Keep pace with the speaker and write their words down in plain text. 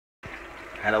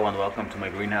Hello and welcome to my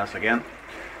greenhouse again.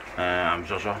 I'm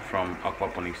Jojo from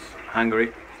Aquaponics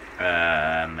Hungary,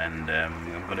 I'm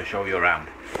going to show you around.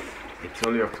 It's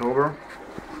early October.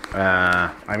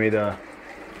 I made the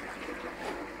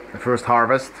first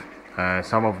harvest.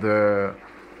 Some of the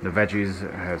veggies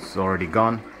has already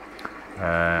gone.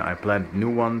 I planted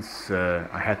new ones.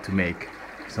 I had to make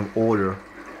some order,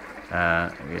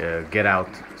 get out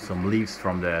some leaves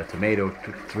from the tomato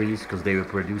trees because they were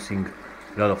producing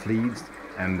a lot of leaves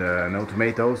and no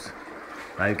tomatoes.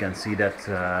 Now you can see that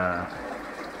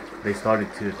they started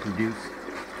to produce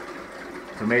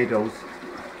tomatoes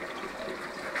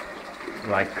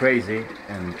like crazy,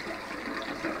 and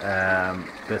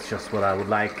that's just what I would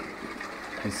like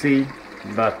to see.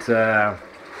 But I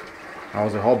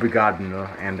was a hobby gardener,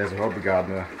 and as a hobby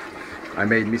gardener I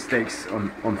made mistakes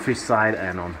on fish side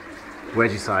and on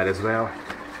veggie side as well.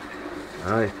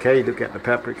 Okay, look at the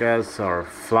paprikas are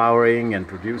flowering and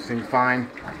producing fine.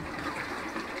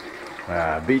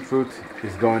 Beetroot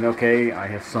is going okay. I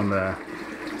have some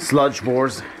sludge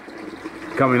bores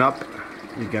coming up.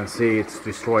 You can see it's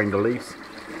destroying the leaves,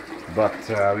 but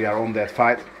we are on that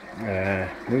fight.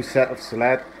 New set of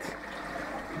salad,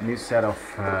 new set of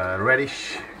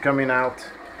radish coming out.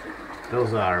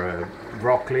 Those are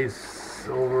broccolis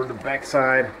over the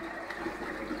backside.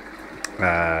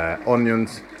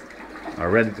 Onions are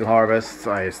ready to harvest.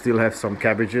 I still have some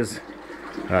cabbages,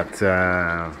 but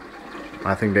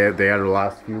I think they are the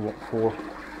last few,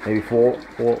 maybe four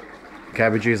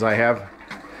cabbages I have.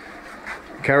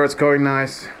 Carrots going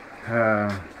nice.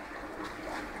 The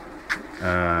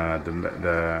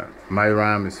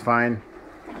myram is fine,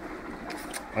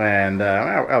 and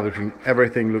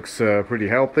everything looks pretty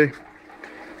healthy.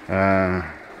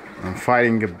 I'm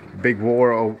fighting a big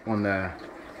war on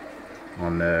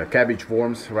the cabbage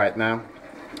worms right now.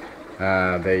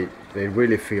 They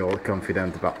really feel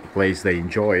confident about the place. They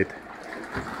enjoy it,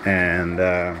 and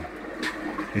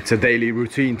it's a daily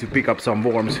routine to pick up some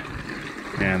worms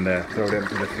and throw them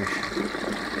to the fish.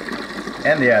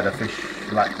 And yeah, the fish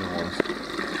like the worms.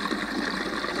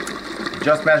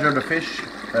 Just measure the fish.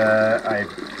 I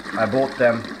bought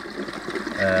them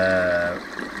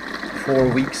 4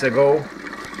 weeks ago.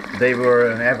 They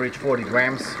were an average 40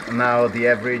 grams. Now the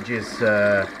average is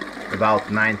about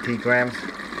 90 grams.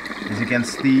 As you can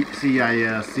see,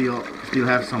 I still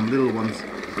have some little ones.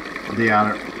 They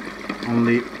are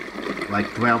only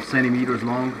like 12 centimeters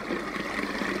long.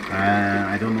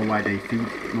 I don't know why they feed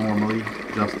normally.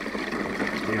 Just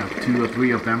they have 2 or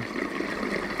 3 of them.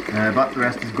 But the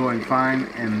rest is going fine,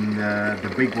 and the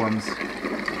big ones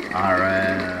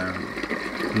are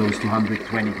close to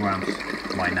 120 grams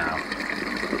by now.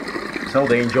 So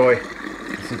they enjoy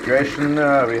the situation.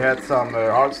 We had some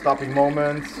hard stopping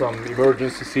moments, some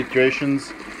emergency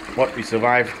situations, what we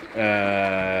survived.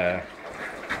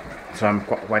 So I'm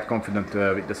quite confident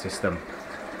with the system.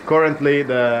 Currently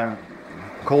the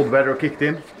cold weather kicked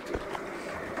in.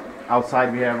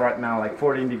 Outside we have right now like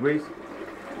 14 degrees.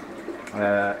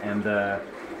 And the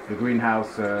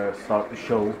greenhouse start to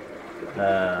show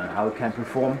how it can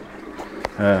perform.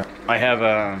 I have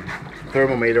a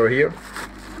thermometer here.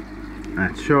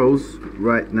 It shows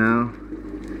right now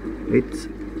it's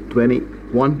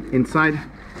 21 inside.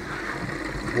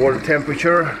 Water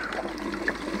temperature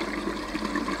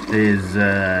is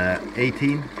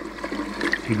 18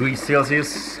 degrees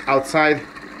Celsius outside.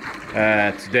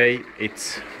 Today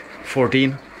it's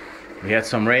 14. We had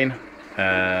some rain.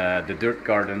 The dirt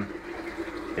garden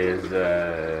is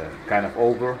kind of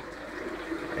over.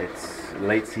 It's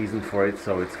late season for it,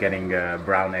 so it's getting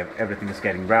brown. Everything is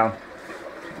getting brown,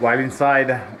 while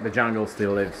inside the jungle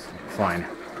still lives fine.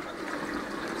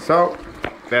 So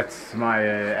that's my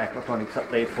aquaponics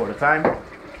update for the time.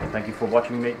 Thank you for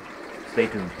watching me. Stay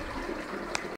tuned.